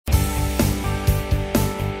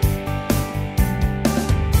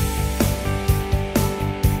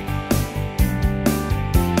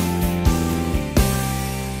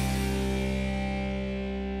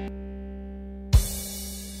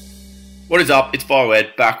What is up? It's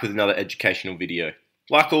BioEd back with another educational video.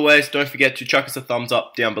 Like always, don't forget to chuck us a thumbs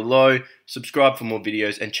up down below, subscribe for more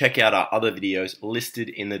videos, and check out our other videos listed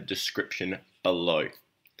in the description below.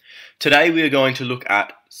 Today we are going to look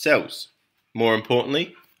at cells. More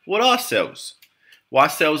importantly, what are cells? Why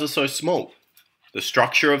cells are so small? The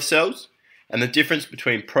structure of cells, and the difference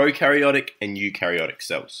between prokaryotic and eukaryotic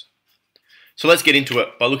cells. So let's get into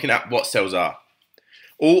it by looking at what cells are.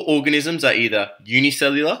 All organisms are either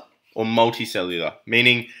unicellular or multicellular,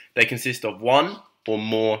 meaning they consist of one or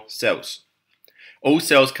more cells. All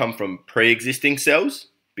cells come from pre-existing cells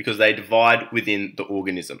because they divide within the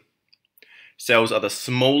organism. Cells are the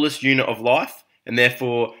smallest unit of life and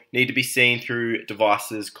therefore need to be seen through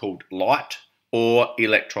devices called light or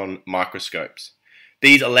electron microscopes.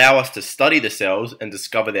 These allow us to study the cells and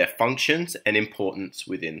discover their functions and importance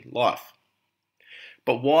within life.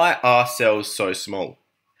 But why are cells so small?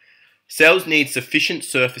 Cells need sufficient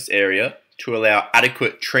surface area to allow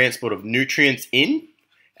adequate transport of nutrients in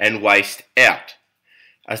and waste out.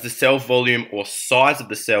 As the cell volume or size of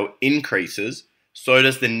the cell increases, so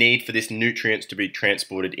does the need for this nutrients to be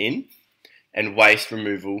transported in and waste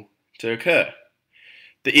removal to occur.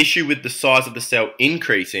 The issue with the size of the cell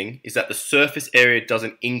increasing is that the surface area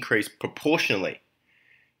doesn't increase proportionally,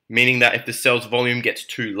 meaning that if the cell's volume gets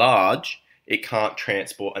too large, it can't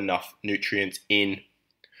transport enough nutrients in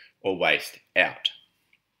or waste out.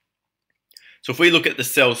 So if we look at the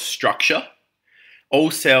cell's structure,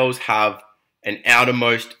 all cells have an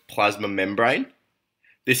outermost plasma membrane.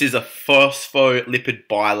 This is a phospholipid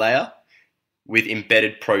bilayer with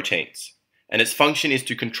embedded proteins, and its function is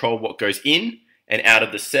to control what goes in and out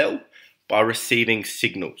of the cell by receiving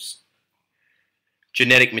signals.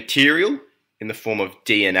 Genetic material in the form of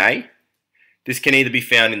DNA. This can either be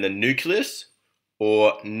found in the nucleus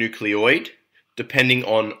or nucleoid, depending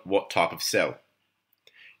on what type of cell.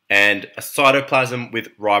 And a cytoplasm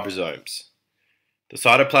with ribosomes. The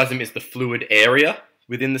cytoplasm is the fluid area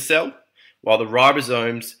within the cell, while the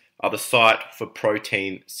ribosomes are the site for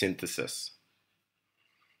protein synthesis.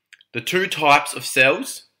 The two types of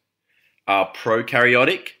cells are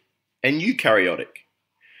prokaryotic and eukaryotic.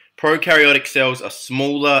 Prokaryotic cells are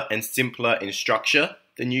smaller and simpler in structure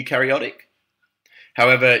than eukaryotic.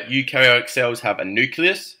 However, eukaryotic cells have a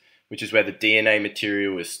nucleus, which is where the DNA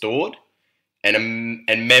material is stored, and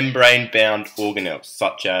membrane-bound organelles,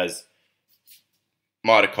 such as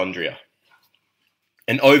mitochondria.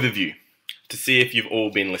 An overview to see if you've all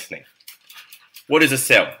been listening. What is a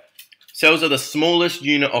cell? Cells are the smallest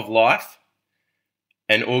unit of life,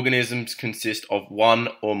 and organisms consist of one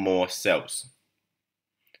or more cells.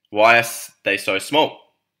 Why are they so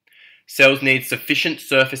small? Cells need sufficient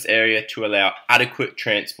surface area to allow adequate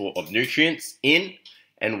transport of nutrients in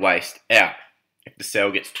and waste out. If the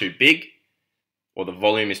cell gets too big or the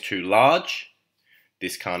volume is too large,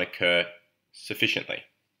 this can't occur sufficiently.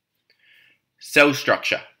 Cell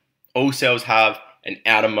structure. All cells have an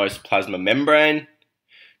outermost plasma membrane,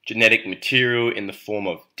 genetic material in the form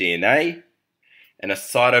of DNA, and a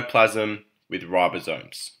cytoplasm with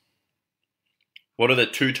ribosomes. What are the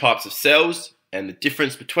two types of cells and the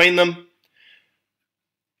difference between them?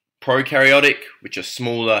 Prokaryotic, which are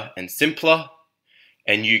smaller and simpler,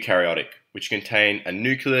 and eukaryotic, which contain a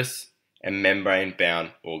nucleus and membrane-bound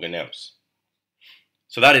organelles.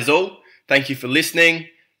 So that is all. Thank you for listening.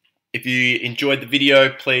 If you enjoyed the video,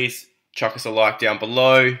 please chuck us a like down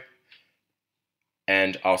below,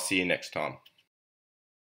 and I'll see you next time.